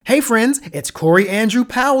Hey friends, it's Corey Andrew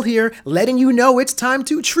Powell here, letting you know it's time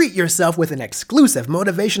to treat yourself with an exclusive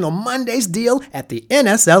Motivational Mondays deal at the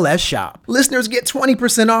NSLS shop. Listeners get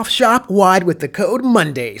 20% off shop-wide with the code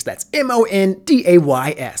MONDAYS. That's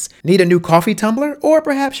MONDAYS. Need a new coffee tumbler? Or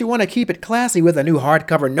perhaps you want to keep it classy with a new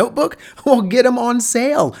hardcover notebook? Well, get them on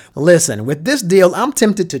sale. Listen, with this deal, I'm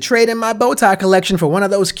tempted to trade in my bow tie collection for one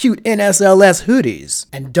of those cute NSLS hoodies.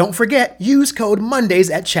 And don't forget, use code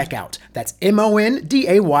MONDAYS at checkout. That's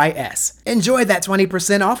MONDAYS. Enjoy that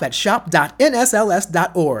 20% off at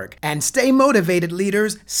shop.nsls.org. And stay motivated,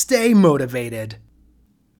 leaders. Stay motivated.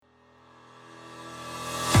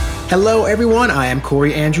 Hello, everyone. I am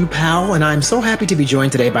Corey Andrew Powell, and I'm so happy to be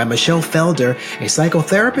joined today by Michelle Felder, a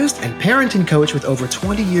psychotherapist and parenting coach with over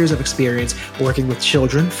 20 years of experience working with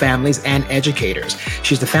children, families, and educators.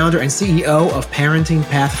 She's the founder and CEO of Parenting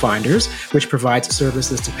Pathfinders, which provides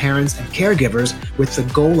services to parents and caregivers with the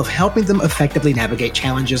goal of helping them effectively navigate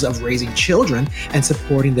challenges of raising children and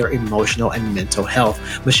supporting their emotional and mental health.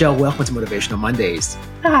 Michelle, welcome to Motivational Mondays.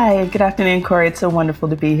 Hi, good afternoon, Corey. It's so wonderful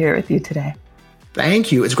to be here with you today.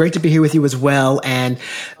 Thank you. It's great to be here with you as well. And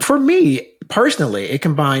for me, personally, it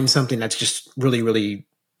combines something that's just really, really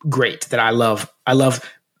great that I love. I love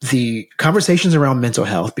the conversations around mental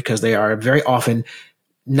health because they are very often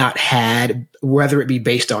not had, whether it be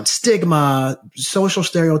based on stigma, social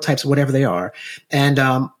stereotypes, whatever they are. And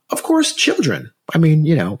of course, children. I mean,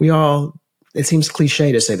 you know, it seems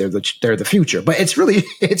cliche to say they're the future, but it's really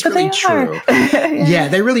true. Yeah,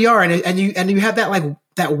 they really are. And you have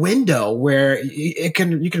that window where you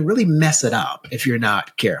can really mess it up if you're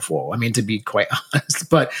not careful. I mean, to be quite honest,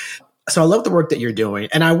 but so I love the work that you're doing.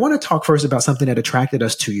 And I want to talk first about something that attracted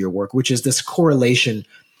us to your work, which is this correlation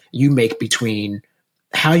you make between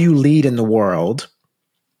how you lead in the world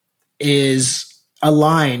is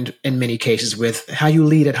aligned in many cases with how you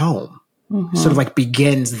lead at home. Mm-hmm. Sort of like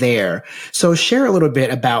begins there. So share a little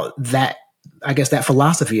bit about that, I guess, that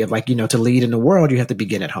philosophy of to lead in the world, you have to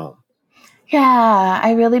begin at home. Yeah,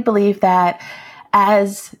 I really believe that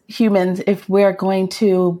as humans, if we're going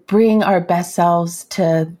to bring our best selves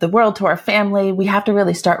to the world, to our family, we have to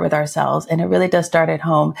really start with ourselves. And it really does start at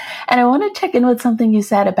home. And I want to check in with something you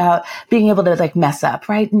said about being able to mess up,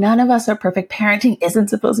 right? None of us are perfect. Parenting isn't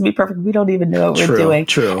supposed to be perfect. We don't even know what we're doing.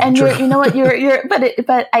 And you know what,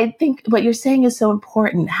 but I think what you're saying is so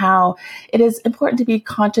important, how it is important to be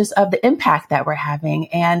conscious of the impact that we're having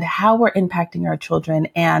and how we're impacting our children.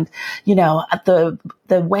 And,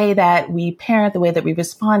 the way that we parent, the way that we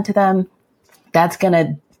respond to them, that's going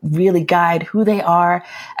to really guide who they are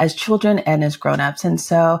as children and as grownups. And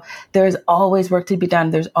so there's always work to be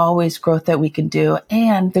done. There's always growth that we can do.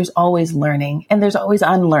 And there's always learning and there's always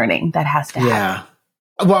unlearning that has to happen. Yeah.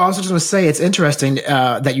 Well, I was just going to say, it's interesting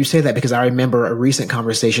that you say that because I remember a recent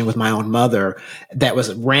conversation with my own mother that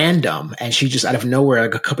was random. And she just out of nowhere,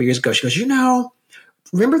 a couple of years ago, she goes,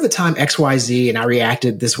 remember the time XYZ and I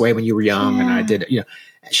reacted this way when you were young and I did,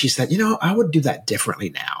 she said, I would do that differently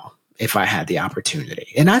now if I had the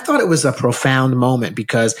opportunity. And I thought it was a profound moment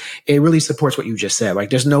because it really supports what you just said. Like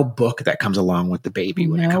there's no book that comes along with the baby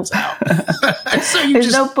when it comes out.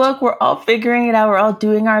 There's no book. We're all figuring it out. We're all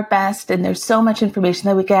doing our best. And there's so much information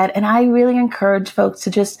that we get. And I really encourage folks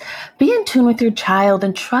to just be in tune with your child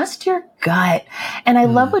and trust your gut. And I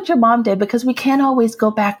love what your mom did because we can't always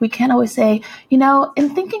go back. We can't always say, in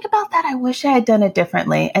thinking about that, I wish I had done it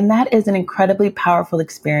differently. And that is an incredibly powerful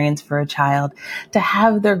experience for a child to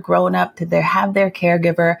have their grown up, have their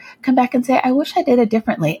caregiver come back and say, I wish I did it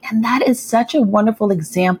differently. And that is such a wonderful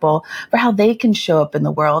example for how they can show up in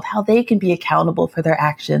the world, how they can be accountable for their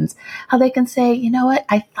actions, how they can say, you know what,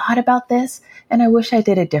 I thought about this and I wish I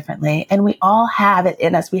did it differently. And we all have it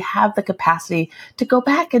in us. We have the capacity to go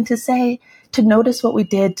back and to say, to notice what we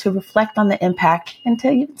did, to reflect on the impact, and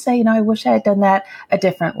to even say, I wish I had done that a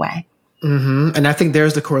different way. Mm-hmm. And I think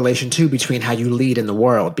there's the correlation too between how you lead in the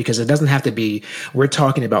world, because it doesn't have to be, we're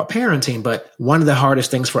talking about parenting, but one of the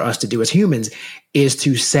hardest things for us to do as humans is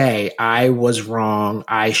to say, I was wrong.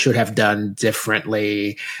 I should have done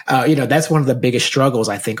differently. That's one of the biggest struggles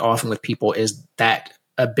I think often with people is that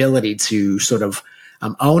ability to sort of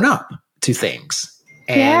own up to things.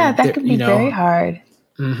 And that can be very hard.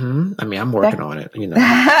 Mm-hmm. I mean, I'm working on it,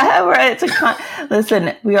 Right.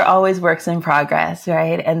 Listen, we are always works in progress,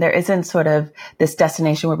 right? And there isn't sort of this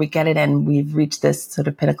destination where we get it and we've reached this sort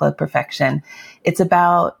of pinnacle of perfection. It's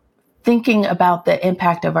about thinking about the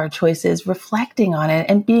impact of our choices, reflecting on it,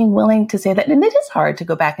 and being willing to say that. And it is hard to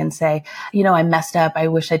go back and say, I messed up. I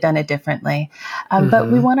wish I'd done it differently.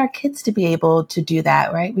 But we want our kids to be able to do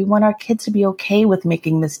that, right? We want our kids to be okay with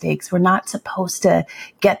making mistakes. We're not supposed to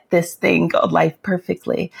get this thing called life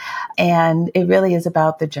perfectly. And it really is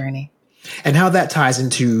about the journey. And how that ties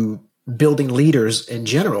into building leaders in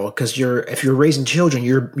general, because if you're raising children,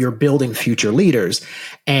 you're building future leaders.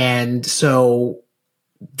 And so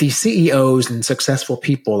the CEOs and successful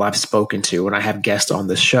people I've spoken to when I have guests on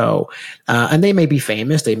this show, and they may be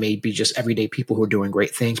famous, they may be just everyday people who are doing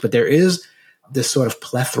great things, but there is this sort of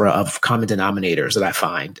plethora of common denominators that I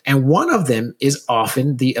find. And one of them is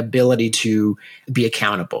often the ability to be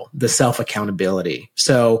accountable, the self-accountability.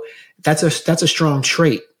 So that's a strong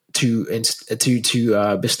trait to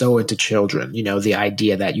bestow into children, the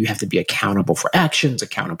idea that you have to be accountable for actions,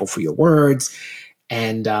 accountable for your words.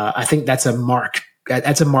 And I think that's a mark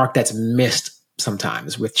that's missed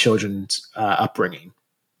sometimes with children's upbringing,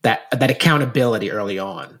 that accountability early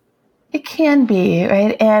on. It can be,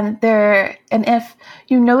 right? And if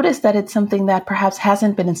you notice that it's something that perhaps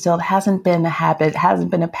hasn't been instilled, hasn't been a habit,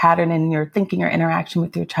 hasn't been a pattern in your thinking or interaction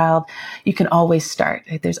with your child, you can always start.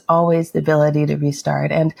 Right? There's always the ability to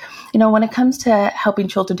restart. And, when it comes to helping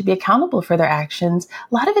children to be accountable for their actions,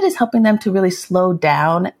 a lot of it is helping them to really slow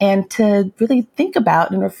down and to really think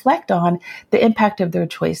about and reflect on the impact of their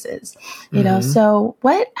choices. So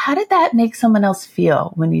how did that make someone else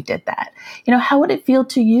feel when you did that? How would it feel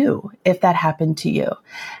to you if that happened to you?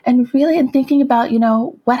 And really in thinking about,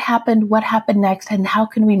 what happened next, and how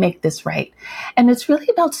can we make this right? And it's really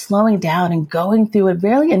about slowing down and going through a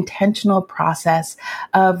really intentional process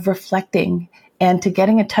of reflecting and to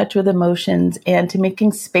getting in touch with emotions and to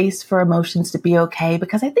making space for emotions to be okay.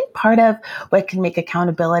 Because I think part of what can make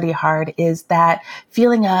accountability hard is that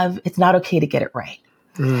feeling of it's not okay to get it right.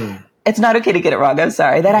 It's not okay to get it wrong. I'm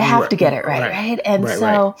sorry, that I have to get it right?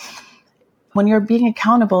 And when you're being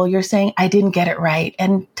accountable, you're saying, I didn't get it right.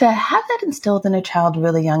 And to have that instilled in a child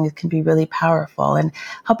really young, it can be really powerful, and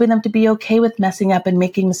helping them to be okay with messing up and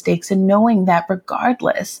making mistakes and knowing that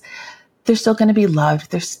regardless, they're still going to be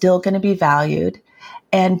loved. They're still going to be valued.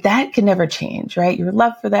 And that can never change, right? Your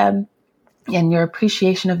love for them and your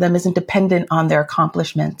appreciation of them isn't dependent on their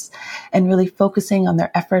accomplishments, and really focusing on their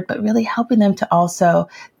effort, but really helping them to also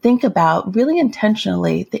think about really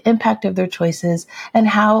intentionally the impact of their choices and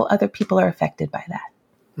how other people are affected by that.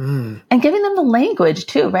 And giving them the language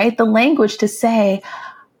too, right? The language to say,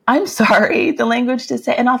 I'm sorry, the language to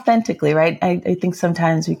say, and authentically, right? I think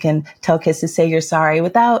sometimes we can tell kids to say you're sorry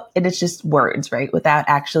and it's just words, right? Without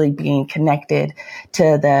actually being connected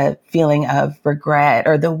to the feeling of regret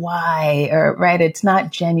or the why, or right? It's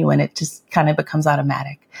not genuine. It just kind of becomes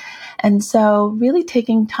automatic. And so really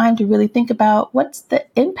taking time to really think about what's the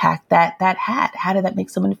impact that had, how did that make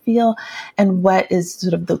someone feel, and what is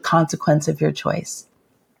sort of the consequence of your choice.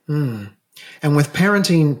 And with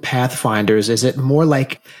Parenting Pathfinders, is it more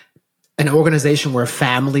like an organization where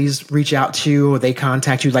families reach out to you, or they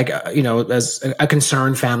contact you, like, as a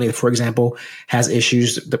concerned family, for example, has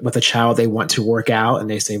issues with a child they want to work out,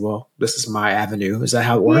 and they say, well, this is my avenue. Is that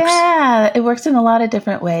how it works? Yeah, it works in a lot of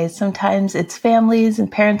different ways. Sometimes it's families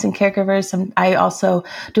and parents and caregivers. I also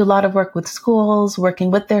do a lot of work with schools,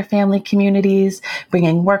 working with their family communities,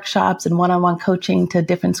 bringing workshops and one-on-one coaching to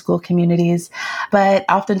different school communities. But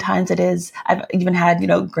oftentimes I've even had,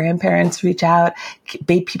 grandparents reach out,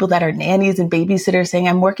 people that are nannies and babysitters saying,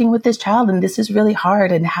 I'm working with this child and this is really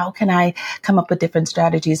hard. And how can I come up with different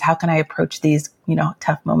strategies? How can I approach these,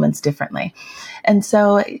 tough moments differently? And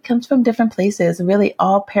so it comes from different places. Really,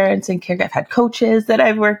 all parents and caregivers. I've had coaches that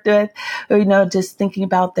I've worked with, just thinking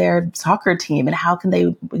about their soccer team and how can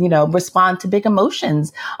they, respond to big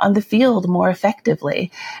emotions on the field more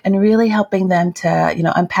effectively, and really helping them to,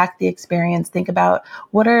 unpack the experience, think about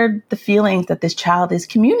what are the feelings that this child is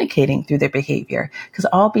communicating through their behavior, because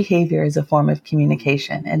all behavior is a form of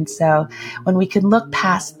communication. And so when we can look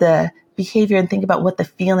past the behavior and think about what the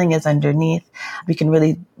feeling is underneath, we can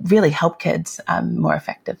really, really help kids more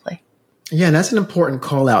effectively. Yeah, and that's an important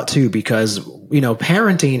call out too, because,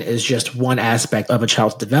 parenting is just one aspect of a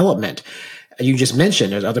child's development. You just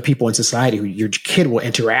mentioned there's other people in society who your kid will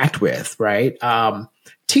interact with, right?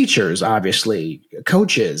 Teachers, obviously,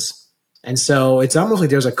 coaches. And so it's almost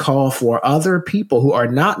like there's a call for other people who are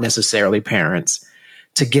not necessarily parents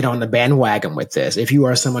to get on the bandwagon with this. If you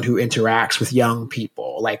are someone who interacts with young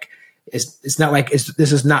people, like, it's not like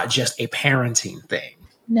this is not just a parenting thing.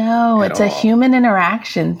 No, at it's a all. human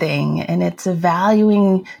interaction thing, and it's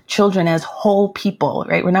valuing children as whole people,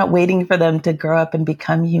 right? We're not waiting for them to grow up and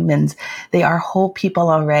become humans. They are whole people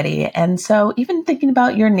already. And so even thinking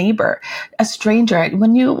about your neighbor, a stranger,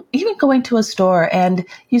 when you even going to a store and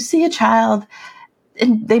you see a child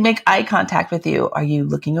and they make eye contact with you, are you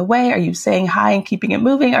looking away? Are you saying hi and keeping it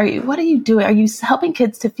moving? What are you doing? Are you helping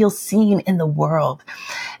kids to feel seen in the world?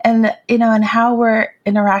 And, and how we're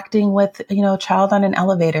interacting with, a child on an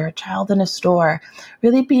elevator, a child in a store,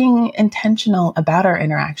 really being intentional about our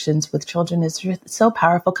interactions with children is so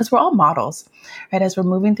powerful because we're all models, right? As we're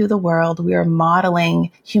moving through the world, we are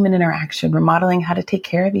modeling human interaction. We're modeling how to take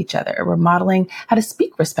care of each other. We're modeling how to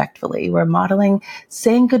speak respectfully. We're modeling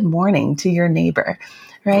saying good morning to your neighbor.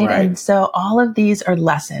 Right. And so all of these are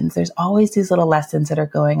lessons. There's always these little lessons that are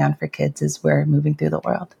going on for kids as we're moving through the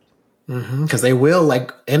world. Because they will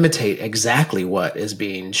imitate exactly what is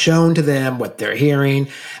being shown to them, what they're hearing.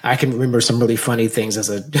 I can remember some really funny things as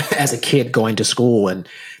a kid going to school and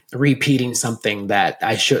repeating something that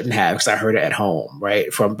I shouldn't have because I heard it at home, right?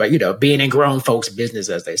 But being in grown folks' business,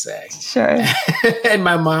 as they say. Sure. And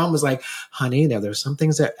my mom was like, honey, there's some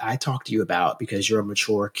things that I talk to you about because you're a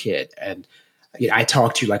mature kid. And I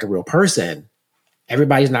talk to you like a real person.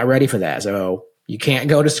 Everybody's not ready for that. So you can't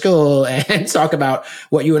go to school and talk about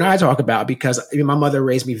what you and I talk about because my mother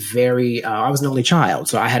raised me I was an only child.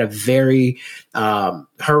 So I had a very,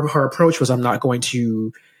 her approach was I'm not going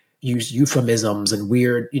to use euphemisms and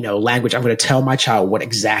weird, language. I'm going to tell my child what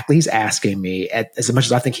exactly he's asking me as much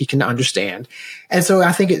as I think he can understand. And so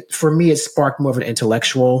I think for me, it sparked more of an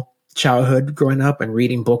intellectual childhood growing up and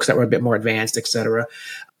reading books that were a bit more advanced, et cetera.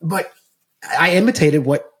 But I imitated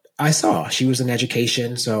what I saw. She was in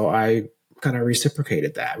education. So I kind of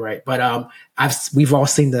reciprocated that, right? But we've all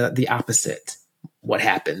seen the opposite. What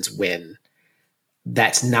happens when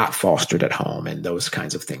that's not fostered at home and those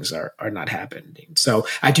kinds of things are not happening. So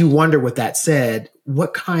I do wonder, with that said,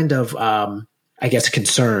 what kind of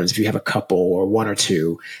concerns, if you have a couple or one or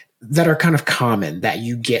two that are kind of common that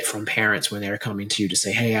you get from parents when they're coming to you to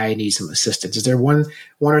say, hey, I need some assistance. Is there one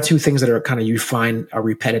or two things that are kind of you find are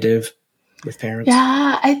repetitive with parents?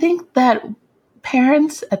 Yeah, I think that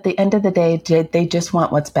parents, at the end of the day, they just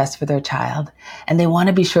want what's best for their child, and they want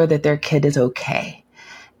to be sure that their kid is okay.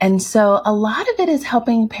 And so a lot of it is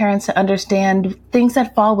helping parents to understand things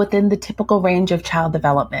that fall within the typical range of child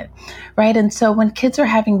development, right? And so when kids are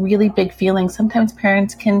having really big feelings, sometimes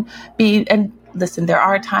parents can be, and listen, there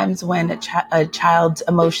are times when a child's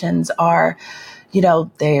emotions are,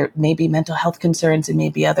 there may be mental health concerns and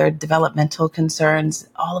maybe other developmental concerns.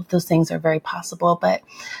 All of those things are very possible. But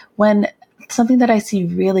when something that I see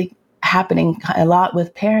really happening a lot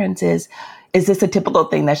with parents is this a typical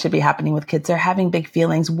thing that should be happening with kids? They're having big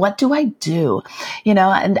feelings. What do I do?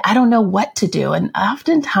 And I don't know what to do. And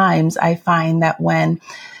oftentimes I find that when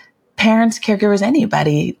parents, caregivers,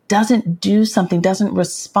 anybody doesn't do something, doesn't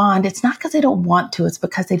respond, it's not because they don't want to, it's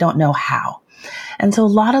because they don't know how. And so a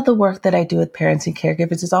lot of the work that I do with parents and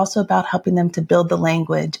caregivers is also about helping them to build the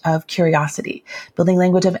language of curiosity, building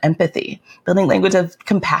language of empathy, building language of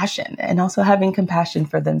compassion, and also having compassion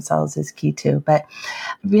for themselves is key too. But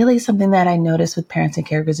really something that I notice with parents and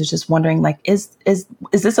caregivers is just wondering, is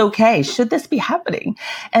this okay? Should this be happening?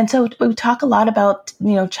 And so we talk a lot about,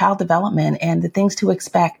 child development and the things to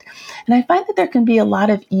expect. And I find that there can be a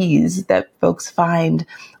lot of ease that folks find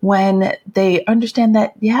when they understand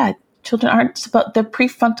that, children their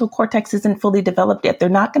prefrontal cortex isn't fully developed yet. They're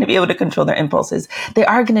not going to be able to control their impulses. They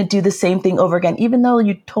are going to do the same thing over again. Even though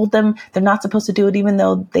you told them they're not supposed to do it, even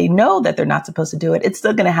though they know that they're not supposed to do it, it's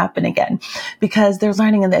still going to happen again because they're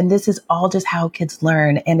learning. And this is all just how kids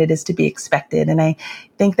learn, and it is to be expected. And I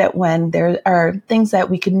think that when there are things that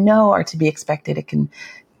we can know are to be expected, it can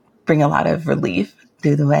bring a lot of relief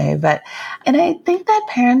through the way. And I think that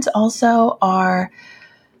parents also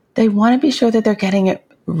they want to be sure that they're getting it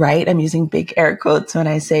right. I'm using big air quotes when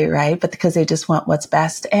I say right, but because they just want what's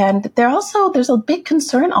best. And there's a big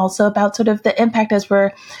concern also about sort of the impact as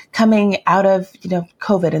we're coming out of,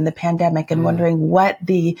 COVID and the pandemic, and wondering what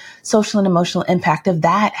the social and emotional impact of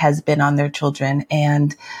that has been on their children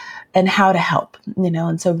and how to help,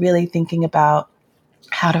 and so really thinking about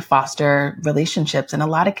how to foster relationships. And a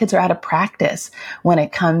lot of kids are out of practice when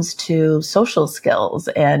it comes to social skills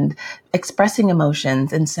and expressing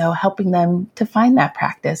emotions. And so helping them to find that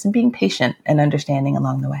practice and being patient and understanding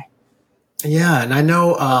along the way. Yeah. And I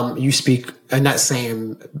know you speak in that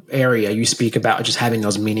same area, you speak about just having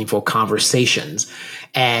those meaningful conversations.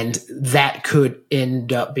 And that could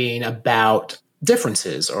end up being about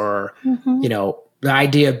differences or, the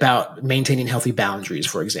idea about maintaining healthy boundaries,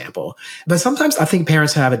 for example. But sometimes I think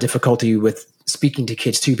parents have a difficulty with speaking to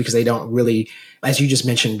kids too, because they don't really, as you just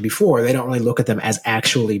mentioned before, they don't really look at them as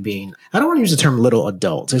actually being, I don't want to use the term little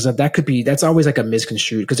adults. That's always like a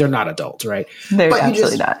misconstrued, because they're not adults, right? They're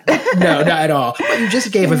absolutely not. No, not at all. But you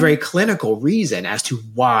just gave a very clinical reason as to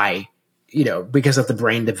why, because of the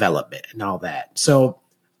brain development and all that. So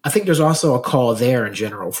I think there's also a call there in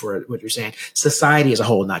general for what you're saying, society as a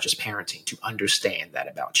whole, not just parenting, to understand that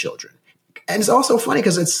about children. And it's also funny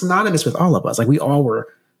because it's synonymous with all of us. Like, we all were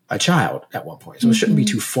a child at one point. So it shouldn't be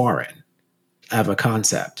too foreign of a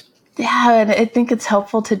concept. Yeah, and I think it's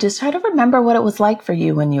helpful to just try to remember what it was like for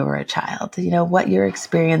you when you were a child, what your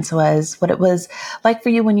experience was, what it was like for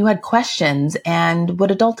you when you had questions, and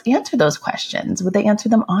would adults answer those questions? Would they answer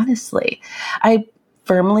them honestly? I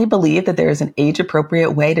firmly believe that there is an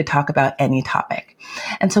age-appropriate way to talk about any topic.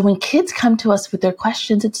 And so when kids come to us with their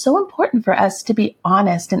questions, it's so important for us to be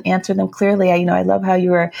honest and answer them clearly. I love how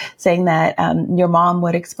you were saying that your mom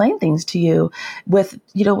would explain things to you with,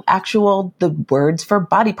 the words for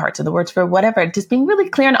body parts and the words for whatever, just being really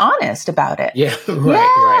clear and honest about it. Yeah,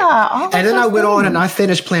 right. And then I went on and I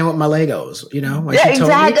finished playing with my Legos, when she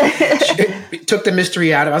told me, she took the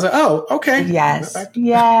mystery out of it. I was like, oh, okay. Yes.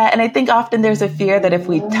 Yeah. And I think often there's a fear that if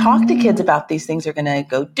we talk to kids about these things, they're going to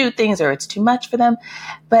go do things or it's too much for them.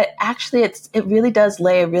 But actually, it really does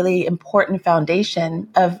lay a really important foundation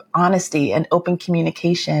of honesty and open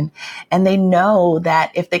communication. And they know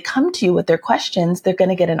that if they come to you with their questions, they're going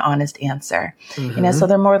to get an honest answer. So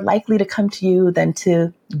they're more likely to come to you than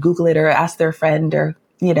to Google it or ask their friend or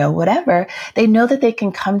whatever. They know that they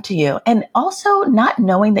can come to you. And also, not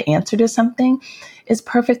knowing the answer to something is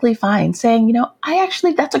perfectly fine. Saying,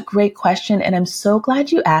 that's a great question. And I'm so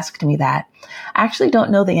glad you asked me that. I actually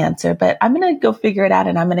don't know the answer, but I'm going to go figure it out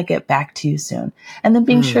and I'm going to get back to you soon. And then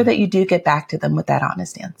being sure that you do get back to them with that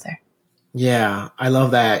honest answer. Yeah, I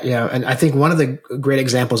love that. Yeah. And I think one of the great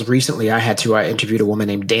examples recently I interviewed a woman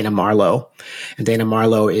named Dana Marlowe. And Dana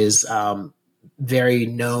Marlowe is very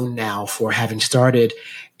known now for having started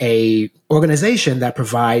a organization that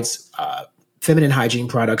provides feminine hygiene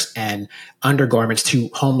products and undergarments to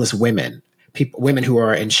homeless women, women who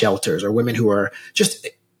are in shelters or women who are just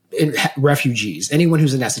refugees, anyone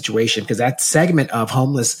who's in that situation, because that segment of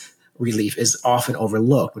homeless relief is often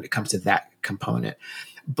overlooked when it comes to that component.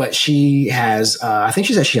 But she has, I think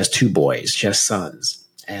she said she has 2 boys, she has sons.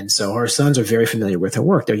 And so her sons are very familiar with her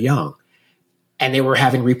work. They're young. And they were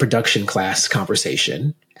having reproduction class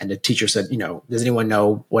conversation. And the teacher said, does anyone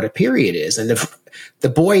know what a period is? And the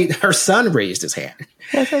boy, her son, raised his hand.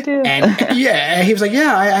 Yes, I do. And he was like,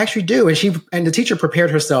 yeah, I actually do. And the teacher prepared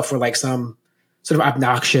herself for like some sort of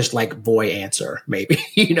obnoxious, like, boy answer, maybe,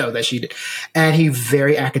 that she did. And he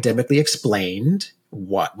very academically explained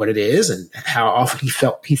what it is and how often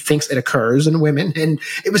he thinks it occurs in women. And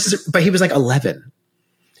but he was like 11.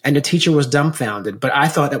 And the teacher was dumbfounded. But I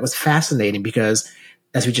thought that was fascinating because,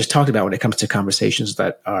 as we just talked about, when it comes to conversations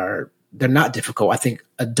they're not difficult, I think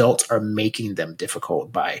adults are making them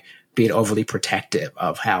difficult by being overly protective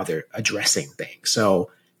of how they're addressing things. So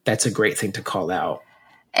that's a great thing to call out.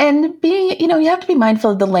 And being, you have to be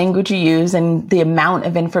mindful of the language you use and the amount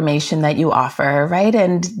of information that you offer, right?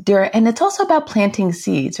 And it's also about planting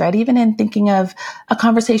seeds, right? Even in thinking of a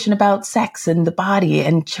conversation about sex and the body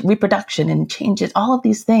and reproduction and changes, all of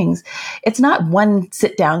these things. It's not one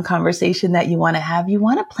sit down conversation that you want to have. You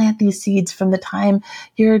want to plant these seeds from the time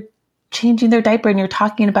you're changing their diaper and you're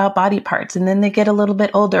talking about body parts, and then they get a little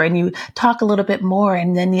bit older and you talk a little bit more,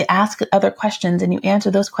 and then you ask other questions and you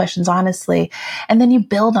answer those questions honestly, and then you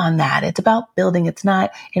build on that. It's about building. It's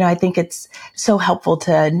not, I think it's so helpful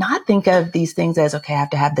to not think of these things as, okay, I have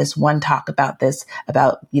to have this one talk about this,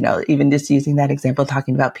 about, even just using that example,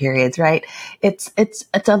 talking about periods, right? It's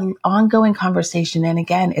an ongoing conversation. And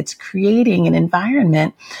again, it's creating an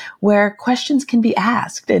environment where questions can be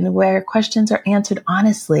asked and where questions are answered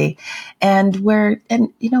honestly. And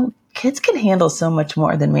kids can handle so much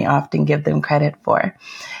more than we often give them credit for.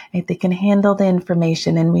 Right? They can handle the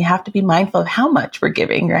information, and we have to be mindful of how much we're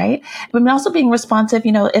giving, right? But also being responsive,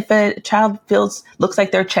 if a child looks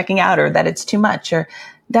like they're checking out or that it's too much, or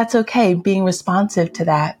that's okay, being responsive to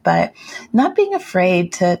that, but not being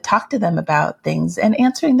afraid to talk to them about things and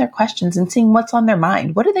answering their questions and seeing what's on their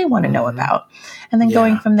mind. What do they want to know about? And then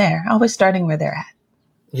going from there, always starting where they're at.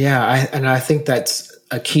 Yeah. I think that's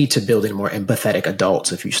a key to building more empathetic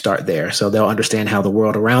adults if you start there. So they'll understand how the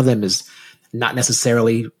world around them is not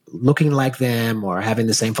necessarily looking like them or having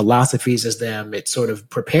the same philosophies as them. It sort of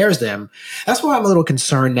prepares them. That's why I'm a little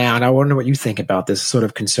concerned now. And I wonder what you think about this sort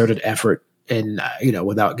of concerted effort in,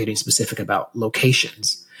 without getting specific about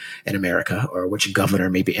locations. in America or which governor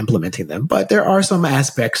may be implementing them. But there are some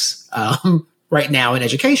aspects right now in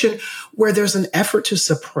education where there's an effort to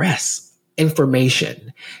suppress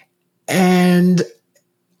information. And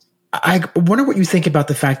I wonder what you think about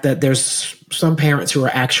the fact that there's some parents who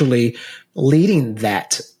are actually leading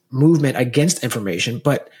that movement against information.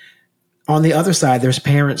 But on the other side, there's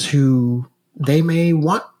parents who they may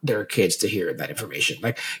want their kids to hear that information.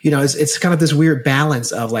 Like, it's kind of this weird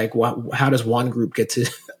balance of like, how does one group get to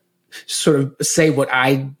sort of say what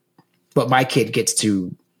my kid gets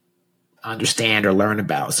to understand or learn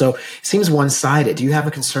about? So it seems one-sided. Do you have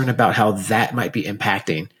a concern about how that might be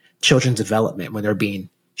impacting children's development when they're being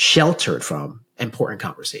sheltered from important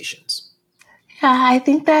conversations? Yeah, I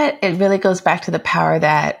think that it really goes back to the power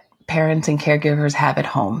that parents and caregivers have at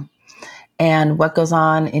home and what goes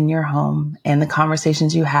on in your home and the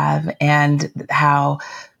conversations you have and how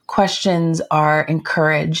questions are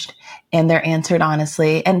encouraged and they're answered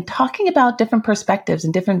honestly and talking about different perspectives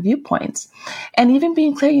and different viewpoints. And even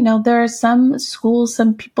being clear, there are some schools,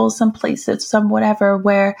 some people, some places, some whatever,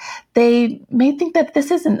 where they may think that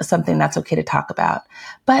this isn't something that's okay to talk about.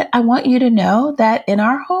 But I want you to know that in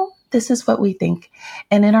our home, this is what we think.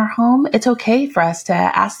 And in our home, it's okay for us to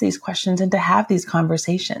ask these questions and to have these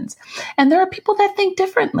conversations. And there are people that think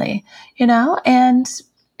differently,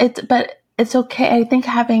 but it's okay. I think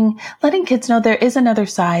letting kids know there is another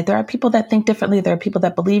side. There are people that think differently. There are people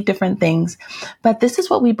that believe different things, but this is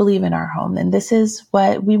what we believe in our home. And this is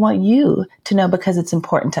what we want you to know because it's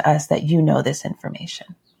important to us that you know this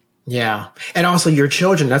information. Yeah. And also your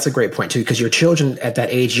children, that's a great point too, because your children at that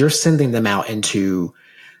age, you're sending them out into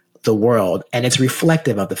the world and it's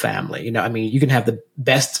reflective of the family. You can have the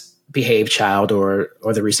best behaved child or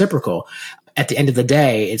the reciprocal. At the end of the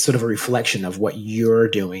day, it's sort of a reflection of what you're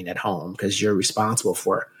doing at home because you're responsible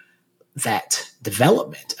for that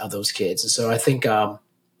development of those kids. And so I think,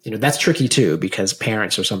 that's tricky too, because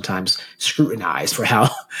parents are sometimes scrutinized for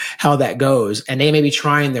how that goes and they may be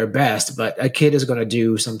trying their best, but a kid is going to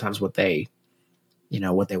do sometimes what they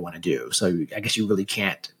want to do. So I guess you really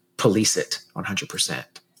can't police it 100%.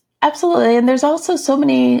 Absolutely. And there's also so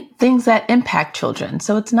many things that impact children.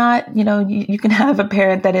 So it's not, you can have a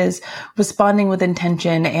parent that is responding with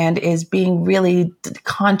intention and is being really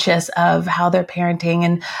conscious of how they're parenting.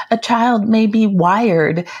 And a child may be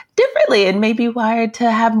wired differently and may be wired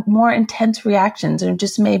to have more intense reactions and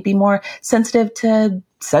just may be more sensitive to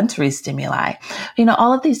sensory stimuli,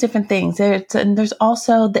 all of these different things. And there's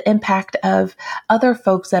also the impact of other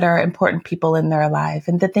folks that are important people in their life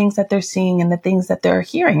and the things that they're seeing and the things that they're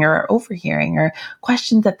hearing or overhearing or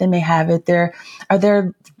questions that they may have.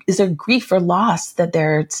 Is there grief or loss that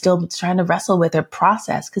they're still trying to wrestle with or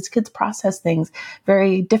process? Because kids process things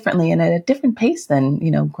very differently and at a different pace than,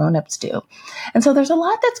 grown-ups do. And so there's a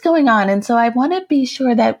lot that's going on. And so I want to be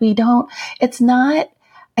sure that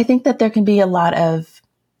I think that there can be a lot of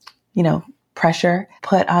pressure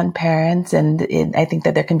put on parents. And I think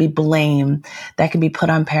that there can be blame that can be put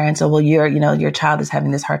on parents. Oh, well, your child is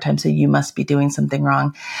having this hard time, so you must be doing something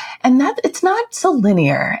wrong. And that it's not so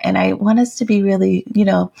linear. And I want us to be really,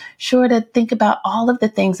 sure to think about all of the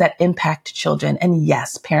things that impact children. And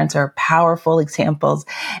yes, parents are powerful examples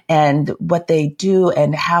and what they do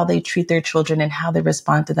and how they treat their children and how they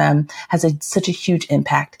respond to them has such a huge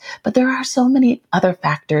impact. But there are so many other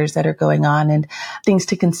factors that are going on and things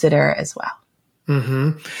to consider as well.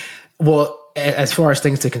 Mm-hmm. Well, as far as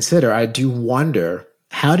things to consider, I do wonder,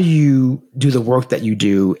 how do you do the work that you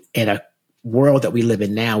do in a world that we live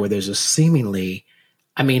in now where there's a seemingly,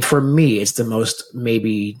 for me, it's the most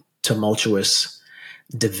maybe tumultuous,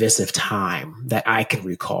 divisive time that I can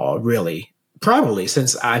recall, really, probably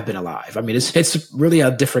since I've been alive. It's really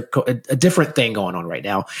a different thing going on right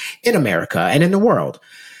now in America and in the world.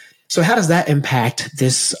 So how does that impact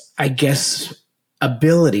this,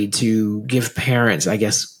 ability to give parents,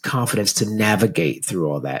 confidence to navigate through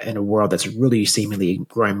all that in a world that's really seemingly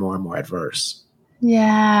growing more and more adverse?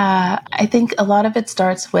 Yeah, I think a lot of it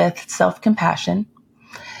starts with self-compassion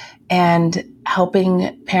and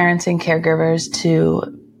helping parents and caregivers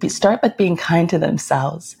to start with being kind to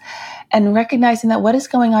themselves and recognizing that what is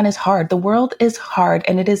going on is hard. The world is hard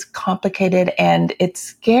and it is complicated and it's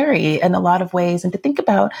scary in a lot of ways. And to think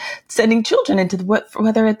about sending children into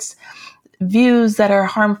whether it's views that are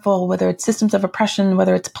harmful, whether it's systems of oppression,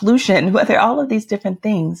 whether it's pollution, whether all of these different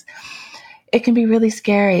things, it can be really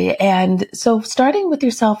scary. And so starting with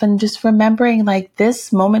yourself and just remembering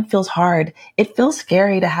this moment feels hard. It feels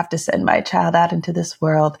scary to have to send my child out into this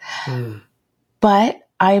world, but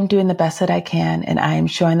I am doing the best that I can and I am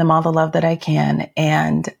showing them all the love that I can.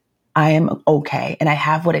 And I am okay and I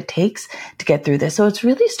have what it takes to get through this. So it's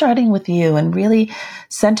really starting with you and really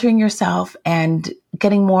centering yourself and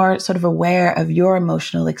getting more sort of aware of your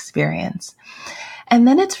emotional experience. And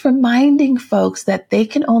then it's reminding folks that they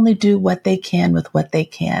can only do what they can with what they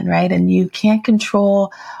can, right? And you can't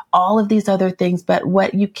control all of these other things, but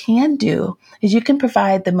what you can do is you can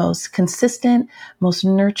provide the most consistent, most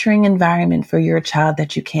nurturing environment for your child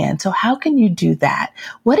that you can. So how can you do that?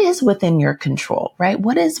 What is within your control, right?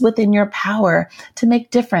 What is within your power to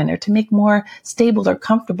make different or to make more stable or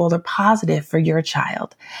comfortable or positive for your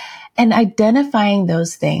child? And identifying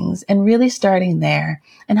those things and really starting there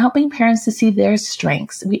and helping parents to see their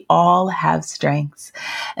strengths. We all have strengths.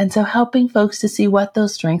 And so helping folks to see what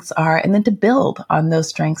those strengths are and then to build on those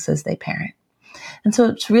strengths as they parent. And so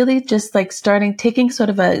it's really just like taking sort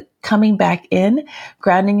of a coming back in,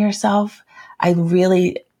 grounding yourself. I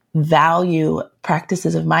really value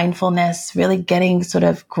practices of mindfulness, really getting sort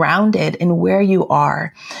of grounded in where you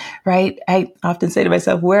are, right? I often say to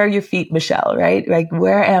myself, where are your feet, Michelle, right? Like,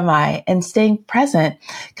 where am I? And staying present,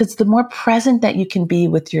 because the more present that you can be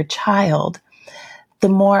with your child, the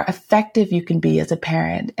more effective you can be as a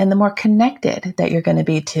parent and the more connected that you're going to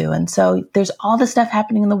be to. And so there's all this stuff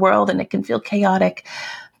happening in the world and it can feel chaotic,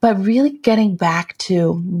 but really getting back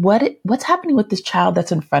to what's happening with this child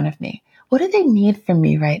that's in front of me. What do they need from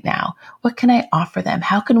me right now? What can I offer them?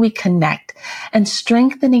 How can we connect? And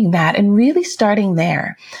strengthening that and really starting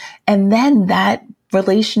there. And then that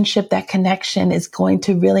relationship, that connection is going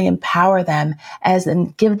to really empower them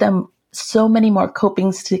and give them so many more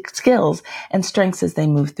coping skills and strengths as they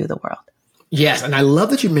move through the world. Yes. And I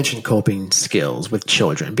love that you mentioned coping skills with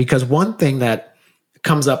children, because one thing that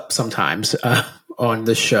comes up sometimes on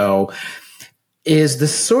the show is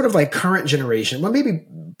this sort of like current generation, well, maybe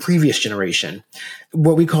previous generation,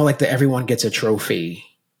 what we call like the everyone gets a trophy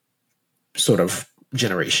sort of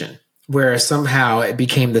generation, where somehow it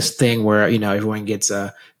became this thing where, everyone gets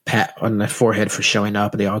a pat on the forehead for showing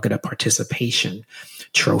up and they all get a participation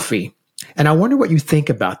trophy. And I wonder what you think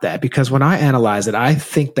about that, because when I analyze it, I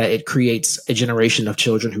think that it creates a generation of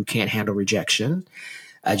children who can't handle rejection,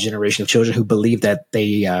 a generation of children who believe that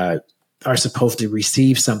they are supposed to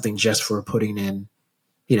receive something just for putting in,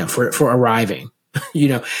 for arriving,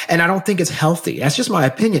 and I don't think it's healthy. That's just my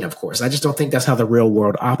opinion, of course. I just don't think that's how the real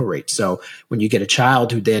world operates. So when you get a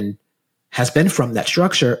child who then has been from that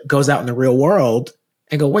structure, goes out in the real world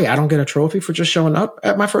and go, wait, I don't get a trophy for just showing up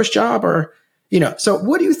at my first job, or, so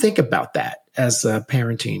what do you think about that as a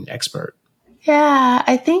parenting expert? Yeah,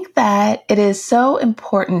 I think that it is so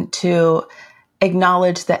important to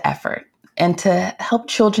acknowledge the effort and to help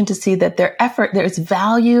children to see that their effort, there's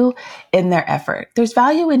value in their effort. There's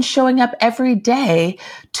value in showing up every day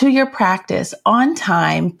to your practice on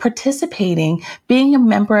time, participating, being a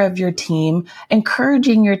member of your team,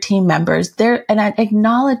 encouraging your team members there, and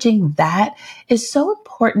acknowledging that is so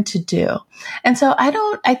important to do. And so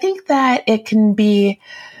I think that it can be,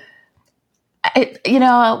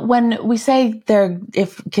 when we say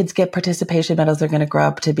if kids get participation medals, they're going to grow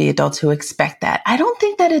up to be adults who expect that. I don't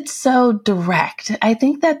think that it's so direct. I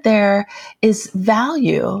think that there is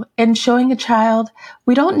value in showing a child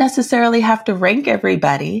we don't necessarily have to rank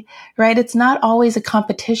everybody, right? It's not always a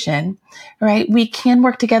competition, right? We can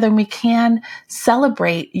work together and we can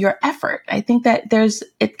celebrate your effort. I think that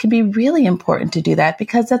it can be really important to do that,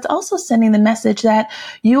 because that's also sending the message that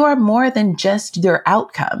you are more than just your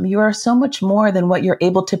outcome. You are so much more than what you're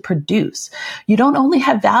able to produce. You don't only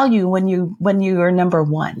have value when you are number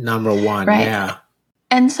one. Number one, right? Yeah.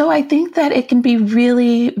 And so I think that it can be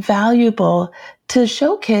really valuable to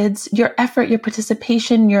show kids your effort, your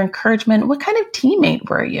participation, your encouragement. What kind of teammate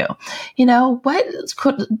were you?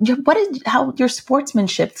 How your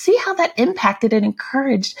sportsmanship, see how that impacted and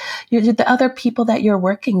encouraged the other people that you're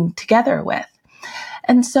working together with.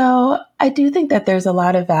 And so I do think that there's a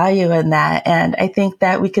lot of value in that. And I think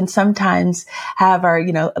that we can sometimes have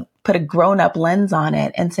put a grown-up lens on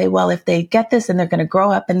it and say, well, if they get this and they're going to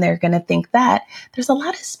grow up and they're going to think that, there's a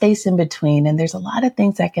lot of space in between and there's a lot of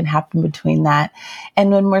things that can happen between that. And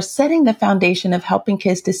when we're setting the foundation of helping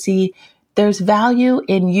kids to see there's value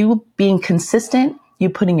in you being consistent, you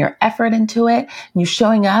putting your effort into it, you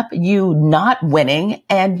showing up, you not winning,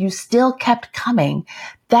 and you still kept coming,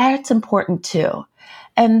 that's important too.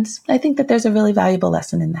 And I think that there's a really valuable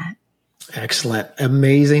lesson in that. Excellent.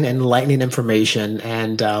 Amazing, enlightening information.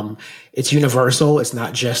 And it's universal. It's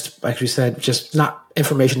not just, like we said, just not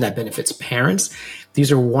information that benefits parents.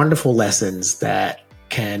 These are wonderful lessons that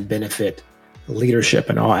can benefit leadership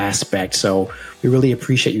in all aspects. So we really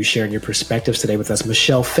appreciate you sharing your perspectives today with us.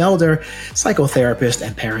 Michelle Felder, psychotherapist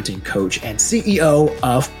and parenting coach and CEO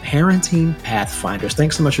of Parenting Pathfinders.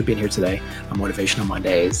 Thanks so much for being here today on Motivational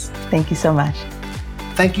Mondays. Thank you so much.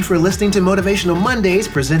 Thank you for listening to Motivational Mondays,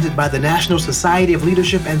 presented by the National Society of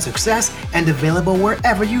Leadership and Success, and available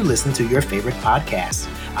wherever you listen to your favorite podcasts.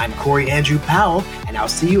 I'm Corey Andrew Powell, and I'll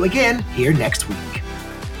see you again here next week.